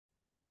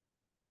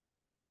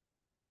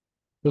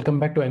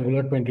Welcome back to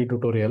Angular 20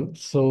 tutorial.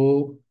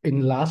 So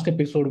in last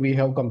episode, we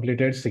have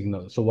completed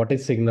signal. So what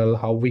is signal?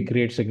 How we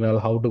create signal?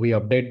 How do we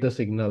update the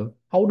signal?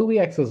 How do we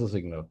access a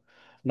signal?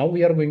 Now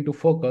we are going to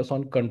focus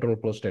on control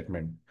flow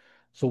statement.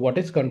 So what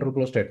is control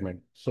flow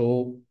statement?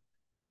 So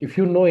if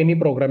you know any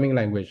programming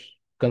language,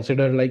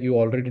 consider like you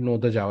already know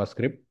the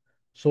JavaScript.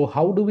 So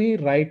how do we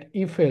write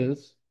if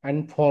else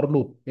and for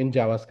loop in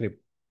JavaScript?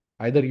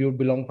 Either you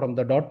belong from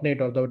the .NET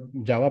or the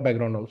Java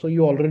background also,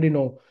 you already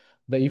know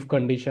the if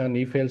condition,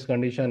 if else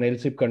condition,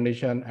 else if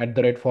condition, at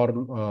the rate for,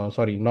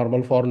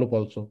 normal for loop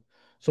also.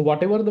 So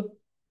whatever the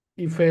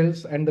if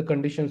else and the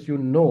conditions you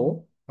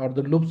know, or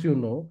the loops you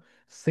know,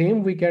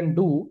 same we can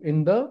do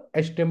in the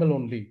HTML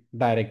only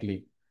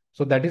directly.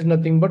 So that is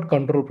nothing but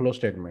control flow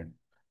statement.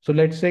 So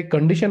let's say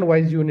condition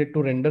wise, you need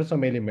to render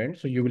some element.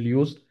 So you will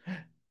use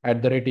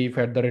at the rate if,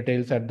 at the rate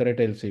else, at the rate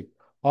else if,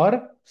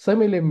 or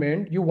some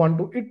element you want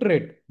to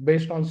iterate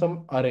based on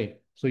some array.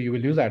 So you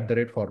will use at the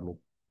rate for loop.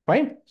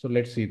 Fine. So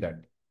let's see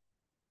that.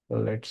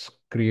 Let's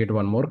create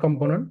one more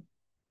component.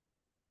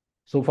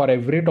 So for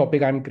every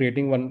topic, I'm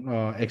creating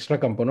one extra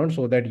component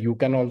so that you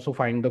can also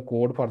find the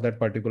code for that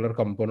particular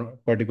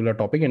component, particular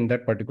topic in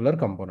that particular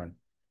component.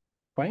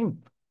 Fine.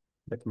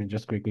 Let me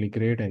just quickly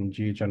create ng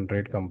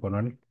generate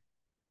component,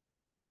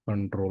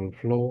 control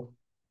flow,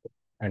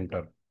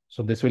 enter.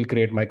 So this will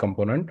create my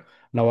component.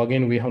 Now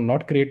again, we have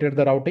not created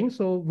the routing,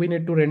 so we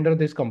need to render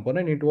this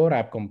component into our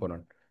app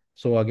component.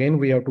 So again,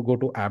 we have to go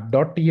to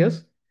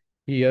app.ts.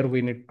 Here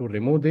we need to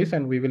remove this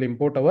and we will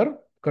import our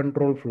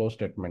control flow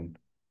statement.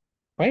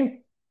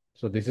 Fine.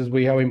 So this is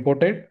we have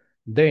imported.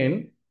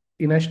 Then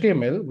in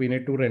HTML, we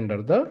need to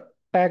render the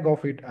tag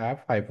of it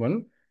app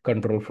hyphen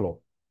control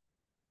flow.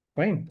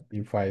 Fine.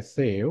 If I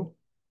save,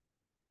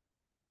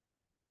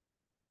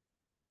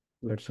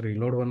 let's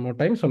reload one more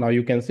time. So now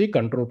you can see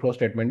control flow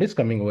statement is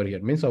coming over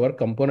here. Means our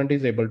component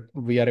is able,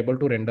 we are able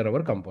to render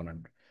our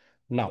component.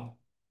 Now,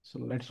 so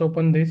let's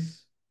open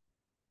this.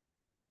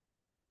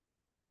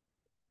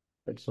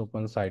 Let's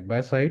open side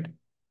by side.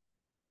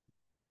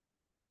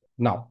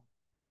 Now,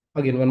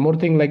 again, one more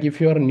thing, like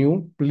if you are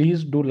new,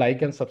 please do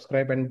like and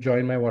subscribe and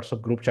join my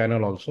WhatsApp group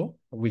channel also,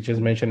 which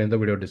is mentioned in the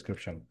video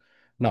description.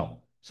 Now,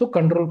 so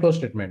control flow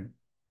statement.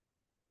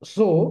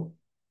 So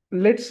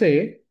let's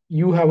say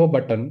you have a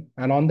button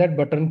and on that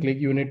button click,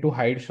 you need to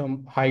hide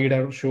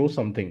or show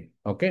something.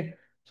 Okay.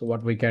 So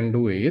what we can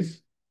do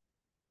is,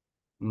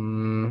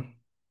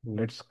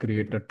 let's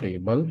create a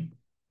table.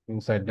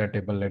 Inside that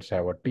table, let's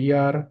have a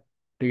tr,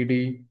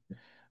 td,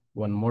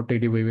 one more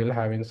td we will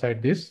have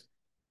inside this.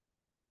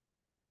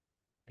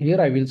 Here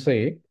I will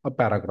say a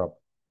paragraph.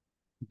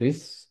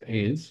 This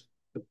is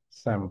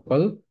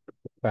sample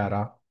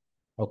para.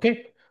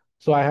 Okay.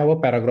 So I have a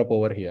paragraph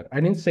over here.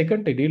 And in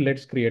second td,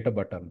 let's create a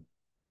button.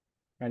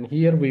 And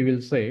here we will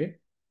say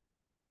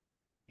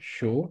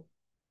show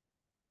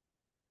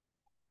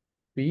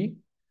p.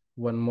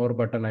 One more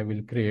button I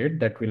will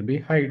create that will be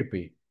hide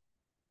p.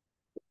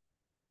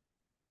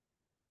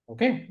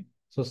 Okay.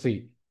 So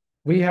see,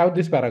 we have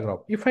this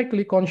paragraph. If I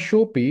click on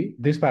show p,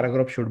 this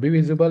paragraph should be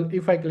visible.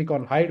 If I click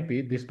on hide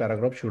p, this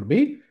paragraph should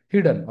be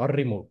hidden or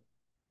removed.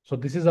 So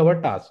this is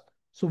our task.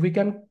 So we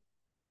can,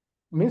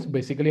 means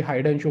basically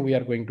hide and show we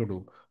are going to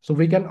do. So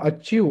we can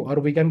achieve or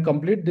we can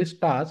complete this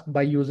task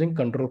by using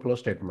control flow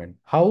statement.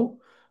 How?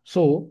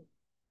 So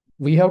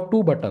we have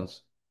two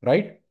buttons,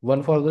 right?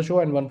 One for the show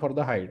and one for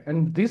the hide.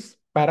 And this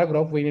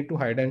paragraph we need to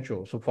hide and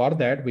show. So for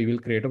that, we will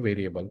create a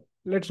variable.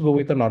 Let's go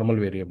with a normal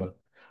variable.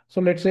 So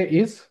let's say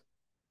is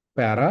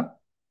para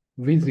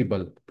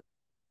visible.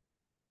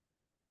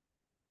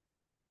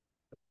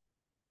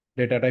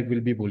 Data type will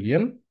be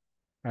Boolean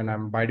and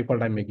I'm by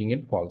default, I'm making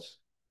it false.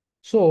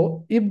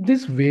 So if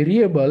this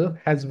variable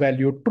has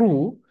value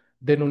true,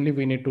 then only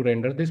we need to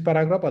render this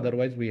paragraph.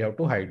 Otherwise, we have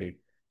to hide it.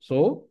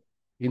 So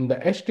in the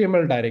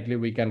HTML directly,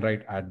 we can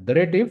write at the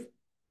rate if,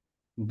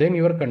 then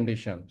your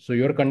condition. So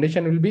your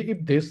condition will be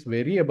if this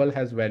variable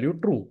has value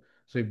true.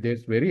 So if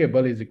this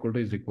variable is equal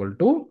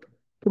to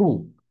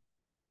true,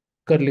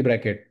 curly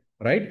bracket,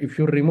 right? If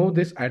you remove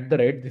this at the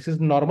rate, this is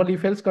normal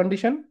if else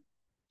condition.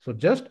 So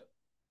just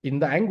in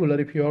the Angular,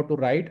 if you have to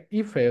write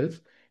if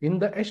else in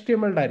the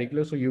HTML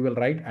directly, so you will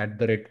write at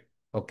the rate.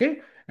 Okay.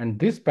 And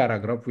this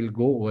paragraph will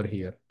go over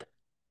here.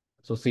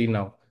 So see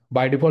now,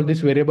 by default, this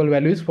variable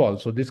value is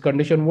false. So this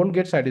condition won't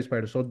get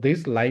satisfied. So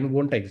this line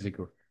won't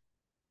execute.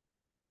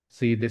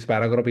 See, this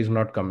paragraph is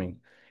not coming.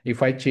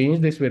 If I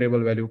change this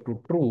variable value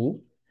to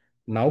true,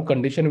 now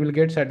condition will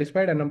get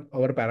satisfied and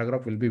our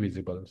paragraph will be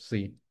visible.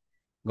 See,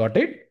 got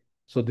it?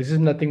 So this is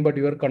nothing but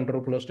your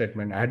control flow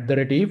statement at the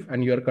rate if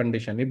and your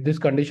condition. If this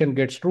condition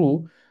gets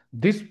true,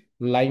 this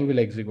line will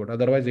execute.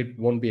 Otherwise, it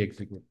won't be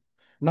executed.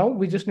 Now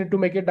we just need to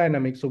make it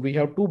dynamic. So we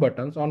have two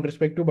buttons. On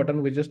respective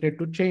button, we just need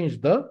to change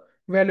the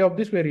value of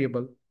this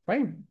variable.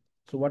 Fine.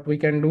 So what we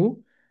can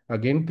do,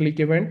 again, click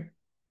event,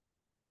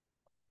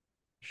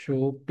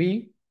 show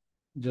p,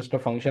 just a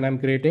function I'm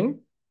creating,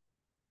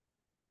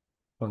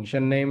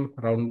 function name,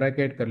 round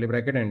bracket, curly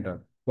bracket,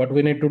 enter. What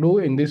we need to do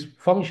in this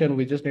function,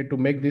 we just need to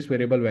make this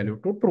variable value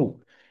to true.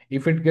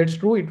 If it gets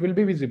true, it will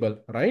be visible,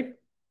 right?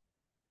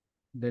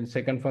 Then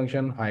second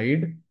function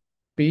hide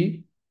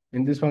p.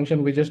 In this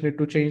function, we just need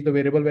to change the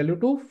variable value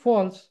to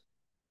false.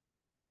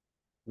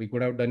 We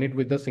could have done it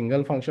with a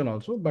single function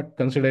also, but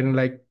considering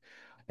like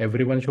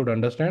everyone should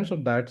understand, so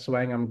that's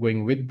why I'm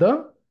going with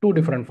the two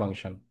different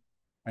function.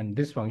 And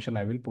this function,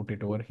 I will put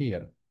it over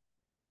here.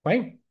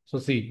 Fine. So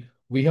see,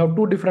 we have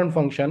two different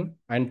function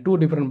and two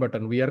different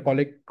button. We are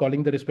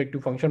calling the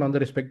respective function on the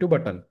respective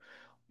button.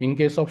 In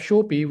case of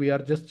show p, we are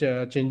just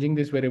changing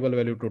this variable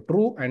value to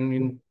true, and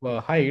in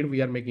hide,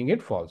 we are making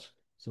it false.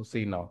 So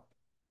see now,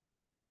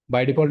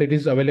 by default, it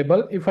is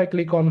available. If I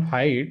click on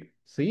hide,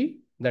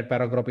 see that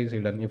paragraph is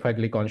hidden. If I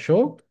click on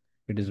show,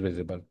 it is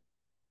visible.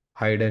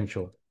 Hide and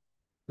show.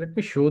 Let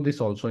me show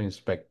this also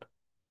inspect.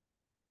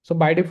 So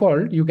by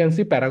default, you can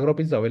see paragraph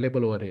is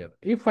available over here.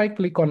 If I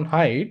click on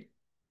hide,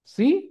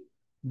 see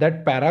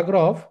that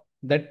paragraph,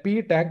 that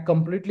p tag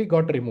completely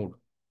got removed.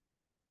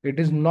 It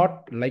is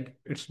not like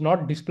it's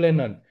not display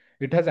none.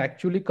 It has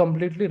actually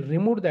completely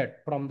removed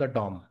that from the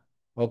DOM.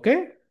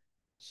 Okay.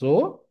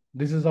 So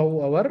this is how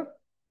our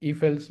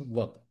if else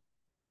work.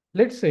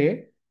 Let's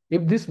say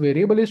if this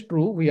variable is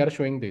true, we are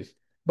showing this.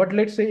 But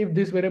let's say if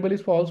this variable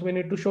is false, we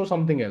need to show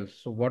something else.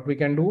 So what we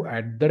can do,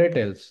 at the rate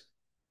else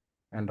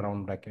and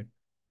round bracket.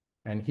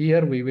 And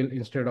here we will,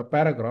 instead of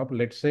paragraph,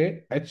 let's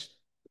say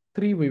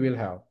H3 we will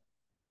have.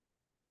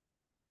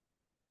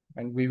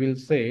 And we will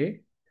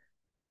say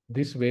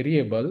this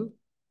variable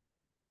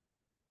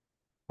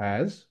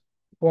has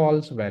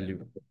false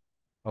value.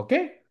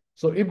 Okay.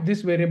 So if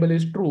this variable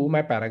is true,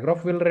 my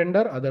paragraph will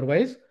render.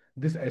 Otherwise,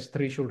 this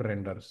S3 should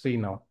render. See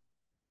now.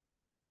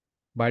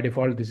 By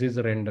default, this is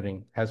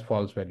rendering, has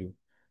false value.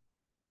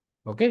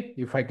 Okay.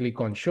 If I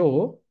click on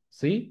show,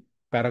 see,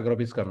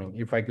 paragraph is coming.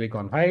 If I click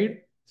on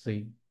hide,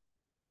 see,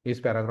 his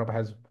paragraph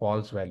has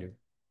false value.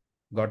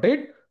 Got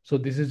it? So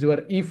this is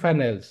your if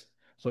and else.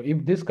 So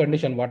if this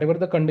condition, whatever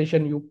the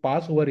condition you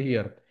pass over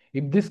here,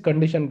 if this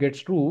condition gets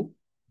true,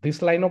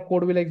 this line of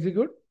code will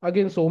execute.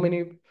 Again, so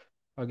many,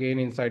 again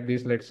inside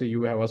this, let's say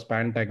you have a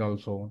span tag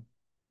also,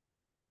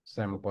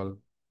 sample.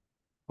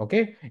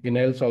 Okay. In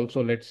else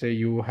also, let's say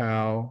you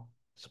have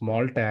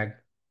small tag.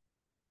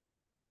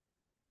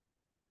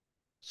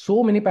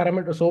 So many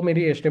parameters, so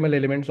many HTML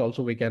elements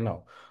also we can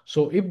now.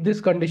 So if this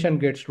condition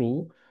gets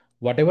true,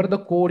 whatever the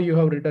code you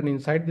have written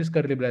inside this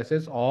curly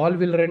braces, all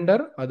will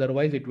render.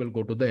 Otherwise, it will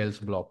go to the else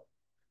block.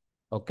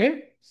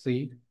 Okay.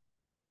 See,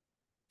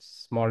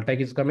 small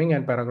tag is coming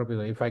and paragraph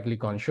is. If I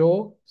click on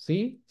show,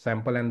 see,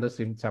 sample and the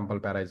sample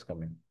para is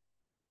coming.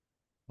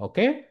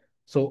 Okay.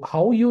 So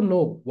how you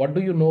know, what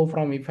do you know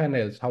from if and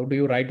else? How do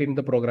you write in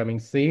the programming?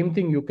 Same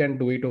thing you can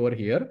do it over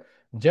here.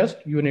 Just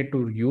you need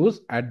to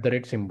use at the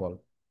rate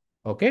symbol.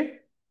 Okay.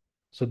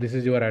 So this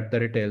is your at the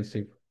rate else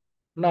if.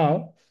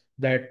 Now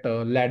that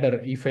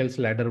ladder, if else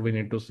ladder we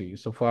need to see.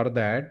 So for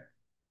that,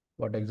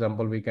 what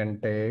example we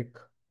can take?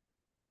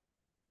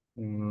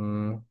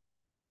 Mm,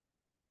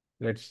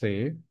 let's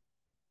say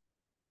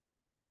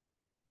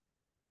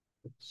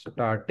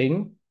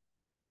starting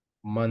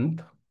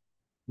month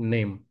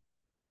name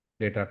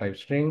data type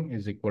string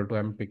is equal to,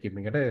 I'm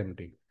keeping it as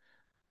empty.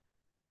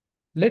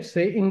 Let's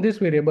say in this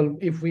variable,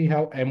 if we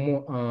have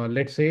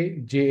let's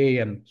say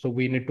JAN, so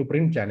we need to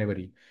print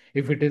January.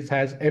 If it is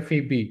has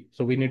FEB,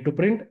 so we need to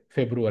print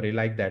February,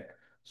 like that.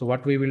 So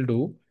what we will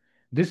do,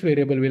 this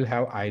variable will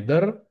have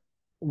either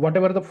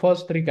whatever the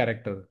first three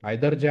characters,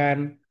 either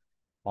Jan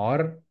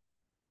or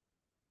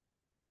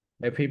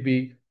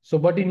FEB. So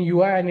but in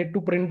UI, I need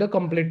to print the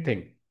complete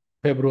thing.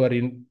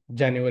 February,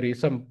 January,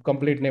 some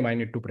complete name I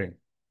need to print.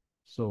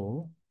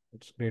 So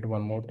let's create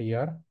one more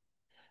TR.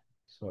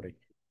 Sorry,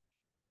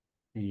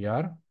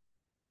 TR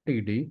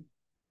TD.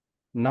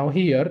 Now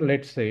here,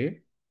 let's say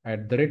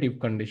at the rate if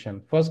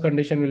condition. First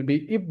condition will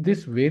be if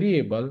this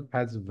variable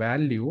has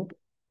value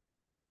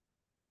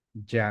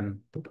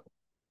Jan.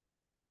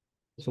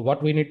 So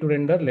what we need to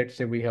render, let's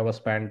say we have a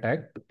span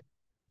tag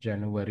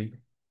January.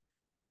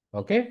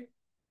 Okay.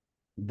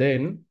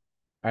 Then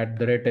at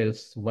the rate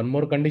else, one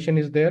more condition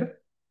is there.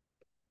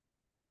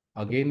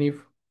 Again, if,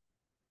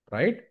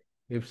 right?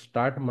 If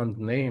start month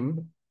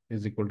name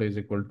is equal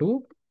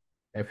to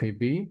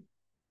FEB,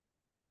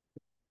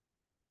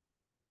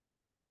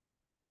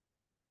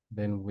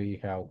 then we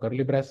have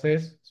curly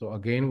braces. So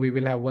again, we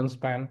will have one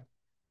span,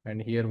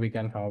 and here we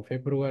can have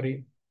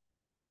February,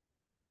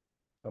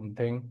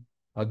 something.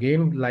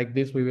 Again, like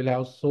this, we will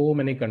have so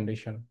many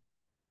condition.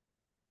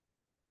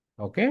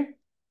 Okay.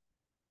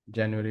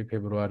 January,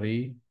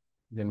 February,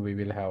 then we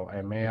will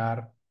have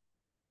MAR,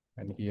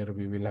 and here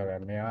we will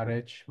have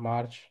MARH,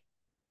 March,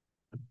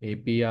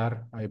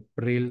 APR,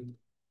 April,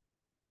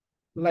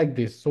 like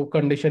this. So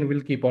condition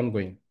will keep on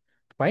going.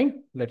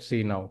 Fine. Let's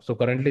see now. So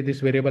currently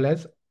this variable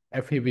has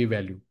FEB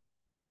value.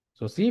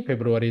 So see,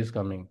 February is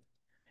coming.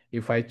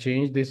 If I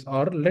change this,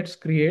 or let's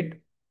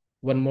create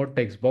one more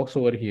text box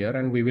over here,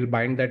 and we will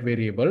bind that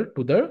variable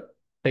to the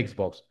text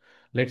box.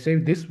 Let's say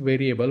this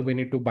variable, we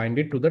need to bind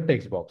it to the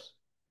text box.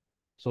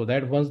 So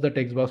that once the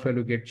text box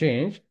value get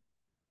changed,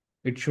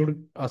 it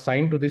should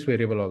assign to this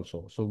variable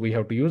also. So we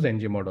have to use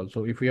ng model.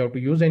 So if we have to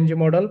use ng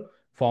model,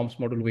 forms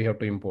model we have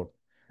to import.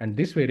 And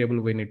this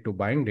variable, we need to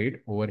bind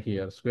it over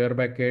here. Square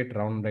bracket,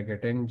 round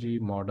bracket, ng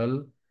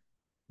model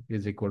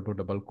is equal to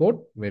double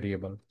quote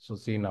variable. So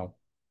see now,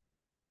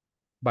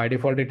 by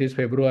default, it is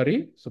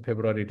February. So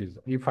February it is.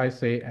 If I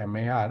say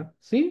MAR,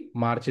 see,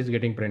 March is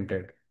getting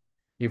printed.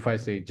 If I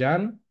say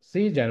Jan,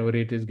 see,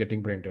 January it is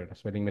getting printed.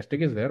 Spelling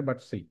mistake is there,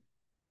 but see.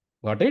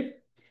 Got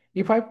it?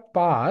 If I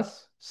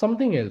pass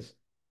something else,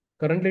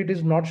 currently it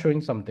is not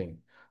showing something.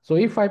 So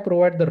if I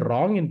provide the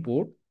wrong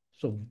input,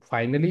 so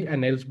finally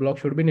an else block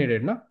should be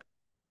needed, na?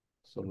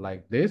 So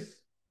like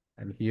this,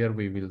 and here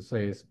we will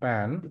say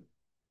span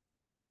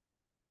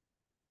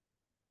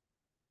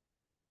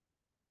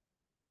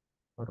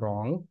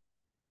wrong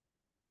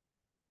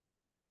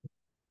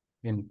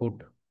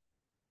input.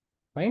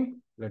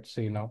 Fine. Let's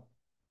see now.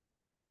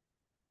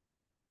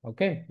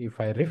 Okay.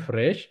 If I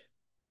refresh,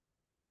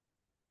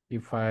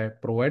 if I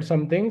provide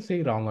something,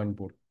 see wrong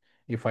input.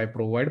 If I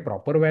provide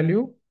proper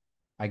value,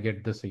 I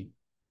get the C.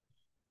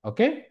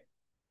 Okay.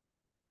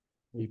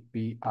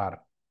 EPR.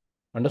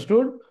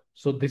 Understood?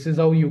 So this is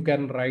how you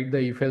can write the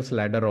if-else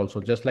ladder also,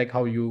 just like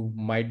how you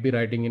might be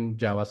writing in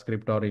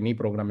JavaScript or any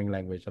programming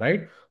language,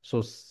 right?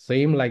 So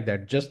same like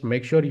that. Just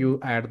make sure you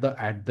add the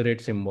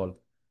 @ symbol.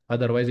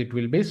 Otherwise, it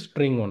will be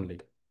string only.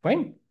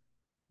 Fine.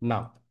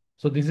 Now,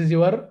 so this is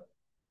your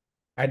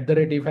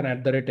 @ if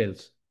and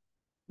else.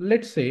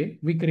 Let's say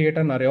we create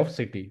an array of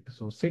city.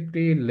 So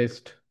city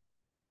list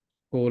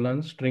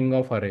colon string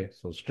of array.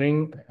 So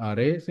string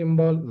array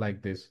symbol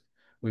like this.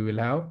 We will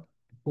have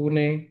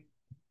Pune,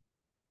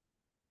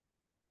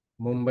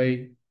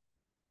 Mumbai,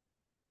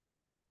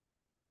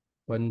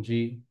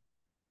 Panji,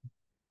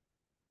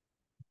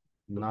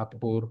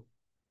 Nagpur.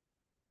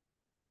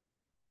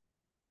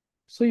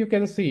 So you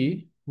can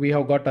see we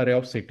have got array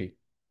of city.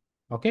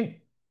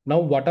 Okay. Now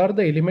what are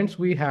the elements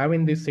we have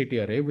in this city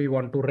array? We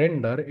want to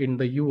render in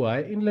the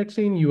UI in, let's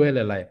say, in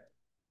ULLI.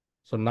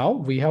 So now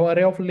we have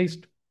array of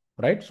list,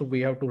 right? So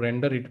we have to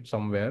render it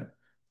somewhere.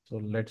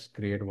 So let's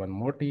create one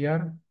more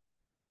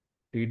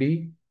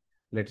td,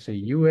 let's say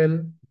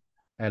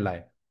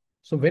ULLI.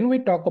 So when we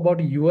talk about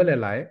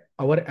ULLI,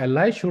 our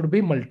li should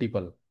be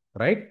multiple,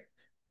 right?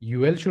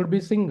 UL should be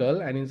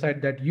single, and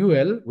inside that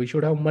UL, we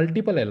should have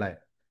multiple li.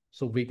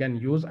 So we can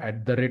use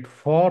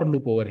 @for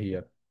loop over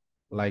here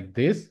like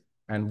this,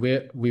 and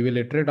we will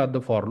iterate on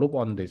the for loop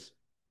on this.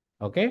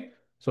 Okay.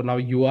 So now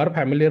you are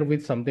familiar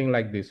with something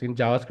like this. In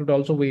JavaScript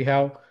also, we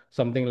have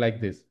something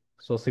like this.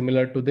 So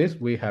similar to this,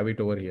 we have it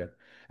over here.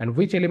 And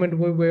which element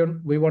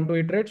we want to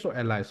iterate? So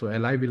li. So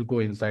li will go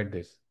inside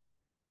this.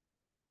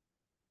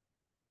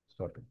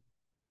 Sorry.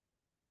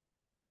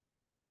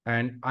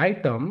 And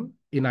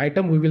in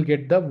item, we will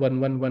get the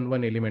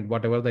 1111 element,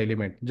 whatever the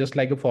element, just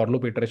like a for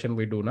loop iteration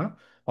we do now,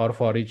 or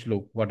for each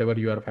loop, whatever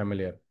you are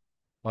familiar,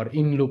 or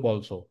in loop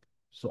also.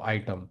 So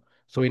item.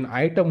 So in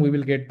item, we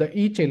will get the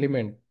each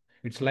element.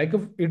 It's like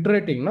a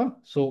iterating, no?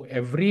 So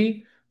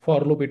every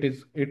for loop it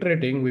is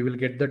iterating, we will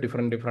get the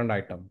different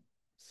item.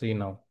 See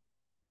now,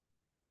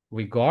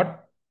 we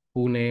got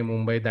Pune,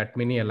 Mumbai, that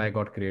many li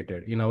got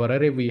created. In our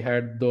array, we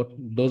had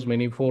those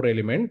many four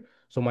element.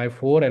 So my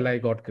four li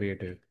got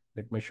created.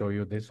 Let me show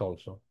you this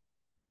also.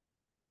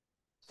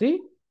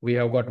 See, we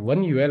have got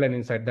one UL, and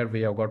inside that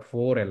we have got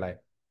four li.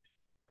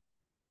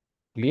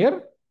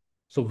 Clear?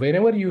 So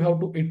whenever you have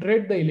to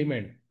iterate the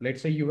element,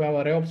 let's say you have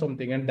array of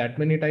something, and that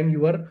many time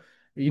you are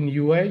in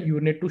UI, you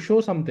need to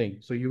show something.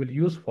 So you will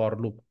use for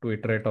loop to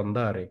iterate on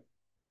the array.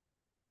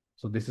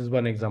 So this is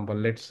one example.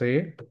 Let's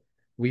say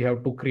we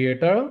have to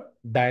create a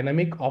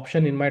dynamic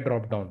option in my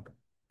dropdown.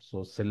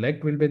 So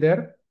select will be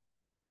there.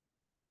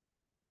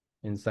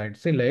 Inside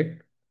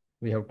select,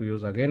 we have to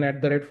use again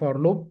 @for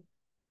loop,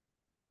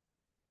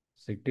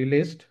 city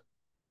list.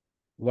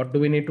 What do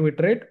we need to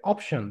iterate?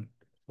 Option.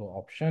 So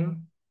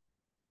option,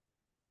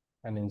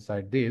 and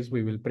inside this,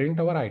 we will print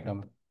our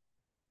item.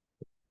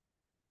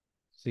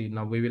 See,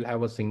 now we will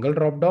have a single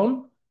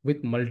dropdown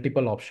with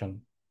multiple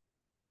option.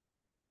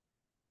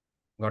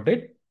 Got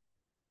it?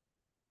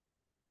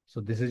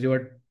 So this is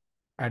your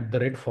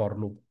 @for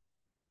loop.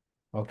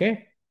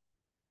 Okay.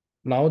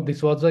 Now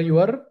this was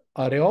your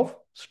array of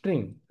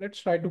string.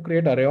 Let's try to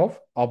create array of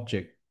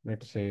object.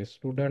 Let's say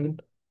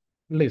student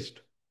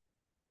list.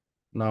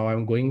 Now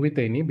I'm going with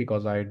any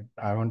because I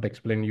want to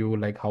explain you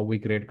like how we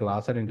create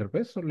class and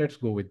interface. So let's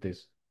go with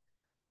this.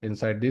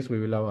 Inside this, we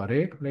will have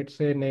array. Let's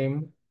say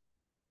name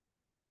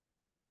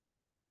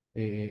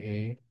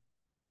AAA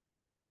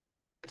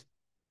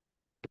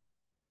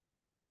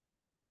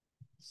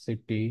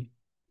city.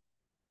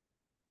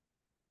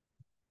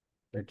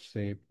 Let's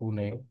say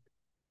Pune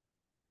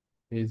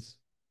is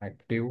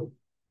active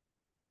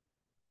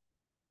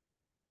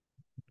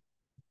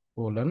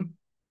colon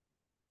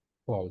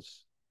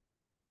false.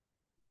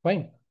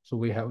 Fine. So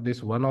we have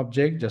this one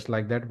object, just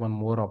like that, one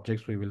more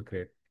objects we will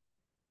create.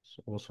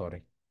 So, oh,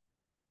 sorry.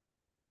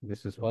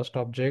 This is first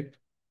object.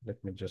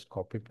 Let me just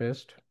copy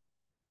paste.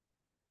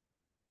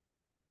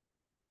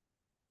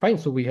 Fine.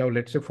 So we have,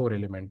 let's say, four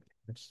element.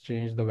 Let's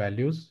change the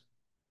values.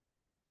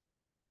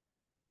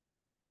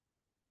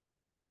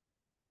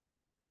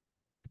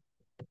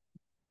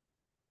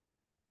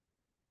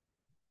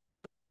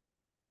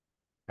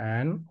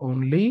 and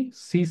only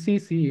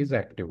CCC is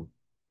active.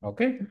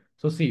 Okay.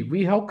 So see,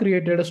 we have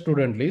created a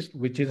student list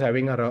which is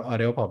having an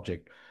array of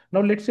object.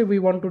 Now let's say we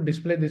want to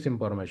display this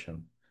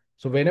information.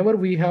 So whenever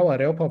we have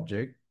array of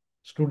object,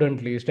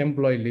 student list,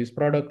 employee list,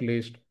 product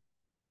list,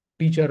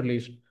 teacher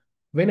list,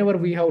 whenever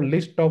we have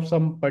list of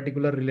some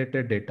particular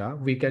related data,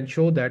 we can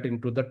show that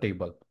into the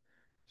table.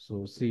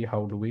 So see,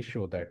 how do we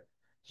show that?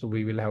 So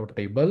we will have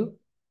table.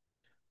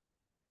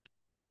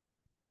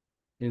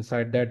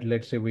 Inside that,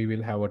 let's say we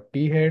will have a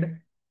T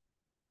head,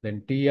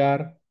 then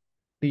TR,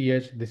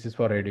 TH, this is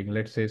for heading.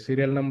 Let's say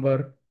serial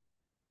number,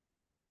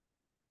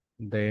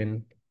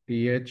 then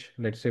TH,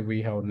 let's say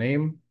we have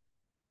name,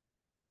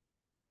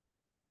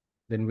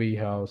 then we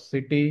have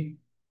city,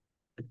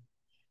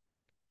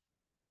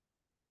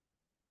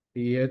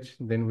 TH,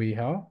 then we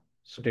have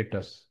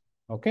status.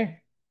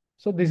 Okay.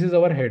 So this is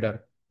our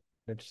header.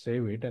 Let's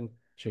save it and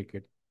check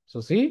it.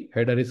 So see,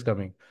 header is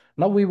coming.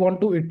 Now we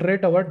want to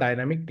iterate our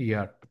dynamic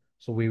TR.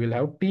 So we will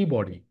have T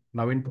body.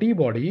 Now in T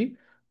body,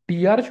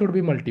 TR should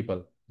be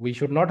multiple. We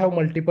should not have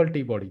multiple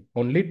T body.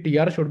 Only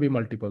TR should be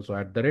multiple. So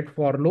at the rate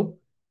for loop,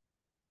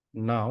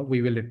 now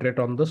we will iterate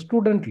on the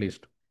student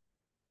list.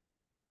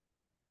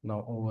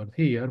 Now over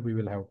here, we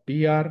will have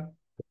TR,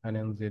 and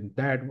in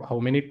that, how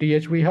many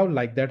TH we have,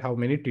 like that, how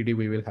many TD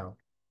we will have.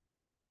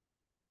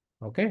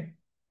 Okay,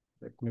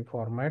 let me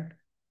format.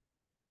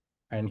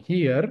 And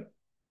here,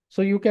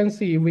 so you can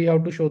see we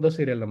have to show the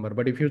serial number.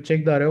 But if you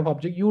check the array of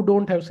object, you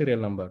don't have serial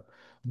number.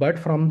 But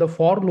from the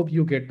for loop,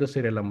 you get the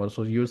serial number.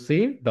 So you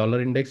see dollar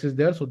index is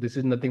there. So this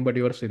is nothing but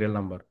your serial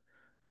number.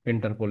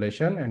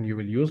 Interpolation, and you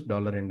will use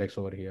dollar index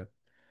over here.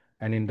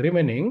 And in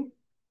remaining,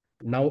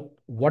 now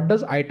what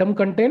does item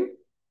contain?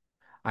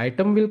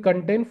 Item will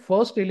contain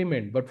first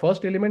element, but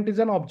first element is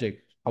an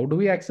object. How do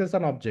we access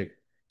an object?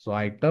 So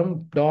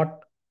item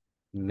dot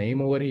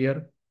name over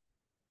here.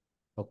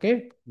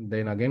 Okay.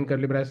 Then again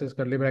curly brackets,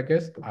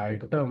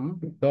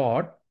 item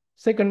dot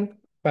second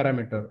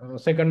parameter,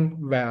 second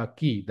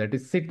key, that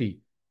is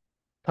city.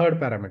 Third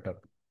parameter,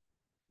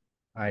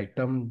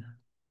 item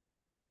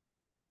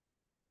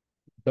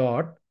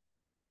dot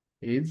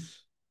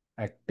is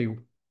active.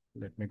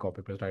 Let me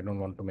copy paste. I don't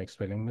want to make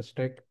spelling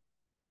mistake.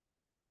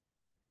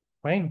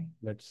 Fine.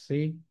 Let's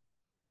see.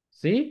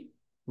 See,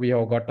 we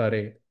have got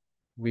array.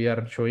 We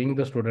are showing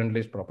the student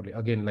list properly.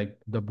 Again, like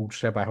the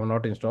bootstrap I have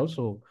not installed,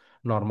 so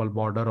normal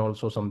border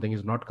also something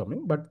is not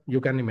coming, but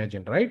you can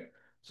imagine, right?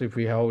 So if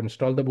we have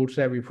installed the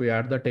bootstrap, if we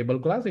add the table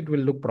class, it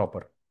will look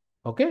proper.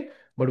 Okay,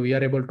 but we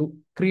are able to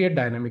create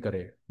dynamic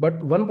array.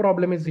 But one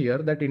problem is here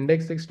that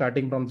index is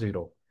starting from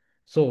 0.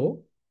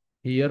 So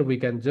here we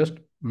can just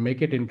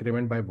make it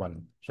increment by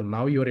 1. So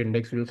now your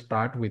index will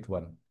start with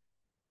 1.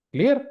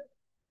 Clear?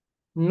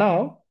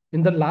 Now,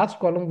 in the last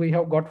column, we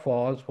have got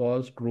false,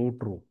 false, true,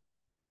 true.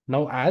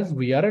 Now, as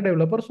we are a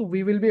developer, so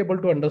we will be able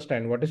to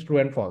understand what is true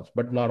and false,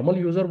 but normal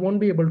user won't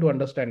be able to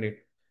understand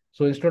it.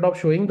 So instead of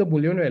showing the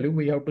Boolean value,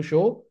 we have to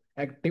show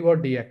active or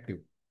deactive.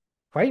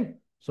 Fine.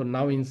 So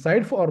now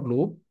inside for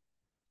loop,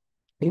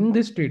 in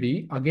this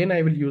TD, again,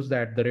 I will use the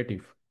at the rate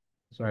if.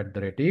 So at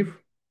the rate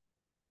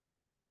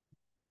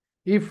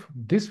if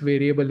this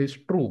variable is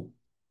true,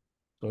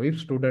 so if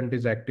student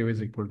is active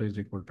is equal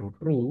to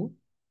true,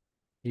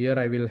 here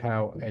I will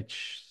have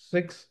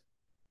H6,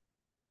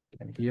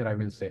 and here I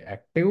will say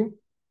active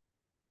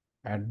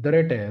at the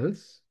rate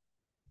else,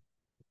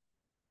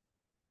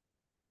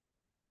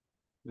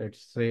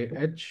 let's say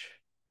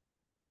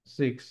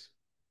H6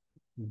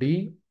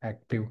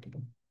 deactive.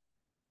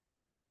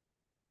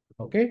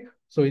 Okay.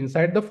 So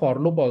inside the for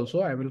loop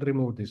also, I will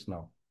remove this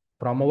now.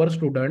 From our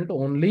student,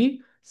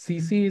 only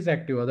CC is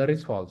active, other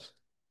is false.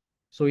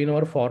 So in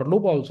our for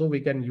loop also,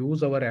 we can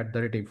use our at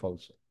the rate if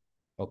also.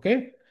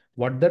 Okay.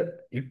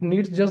 It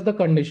needs just the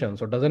condition.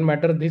 So it doesn't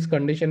matter this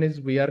condition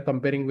is we are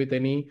comparing with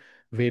any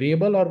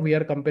variable or we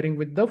are comparing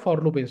with the for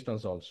loop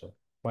instance also.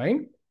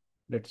 Fine.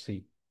 Let's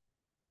see.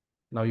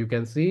 Now you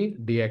can see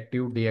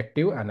deactive,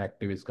 deactive, and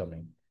active is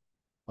coming.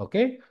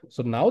 Okay,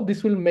 so now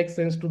this will make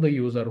sense to the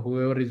user,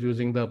 whoever is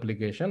using the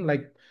application,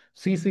 like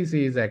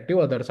CCC is active,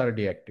 others are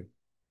deactive.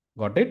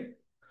 Got it?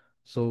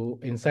 So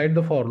inside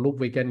the for loop,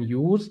 we can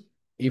use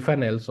if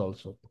and else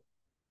also.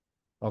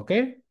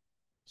 Okay,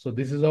 so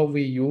this is how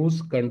we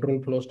use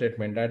control flow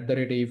statement at the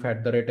rate if,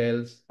 at the rate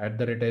else, at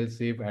the rate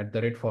else if, at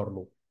the rate for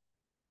loop.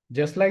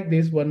 Just like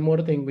this, one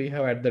more thing we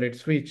have at the rate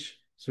switch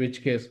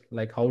case.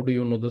 Like how do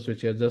you know the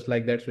switch case? Just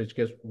like that switch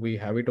case, we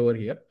have it over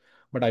here,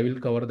 but I will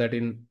cover that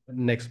in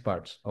next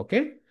parts.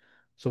 Okay.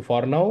 So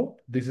for now,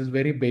 this is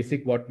very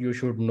basic what you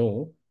should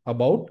know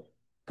about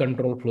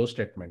control flow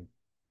statement.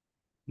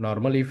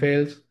 Normal if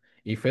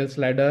else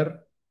ladder,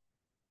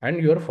 and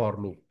your for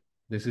loop.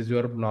 This is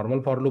your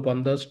normal for loop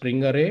on the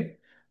string array,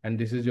 and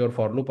this is your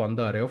for loop on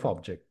the array of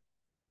object.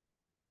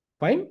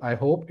 Fine. I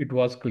hope it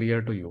was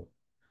clear to you.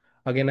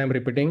 Again, I'm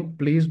repeating,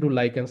 please do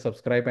like and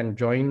subscribe and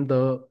join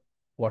the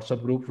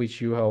WhatsApp group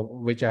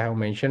which I have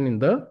mentioned in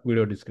the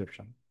video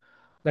description.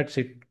 That's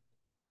it.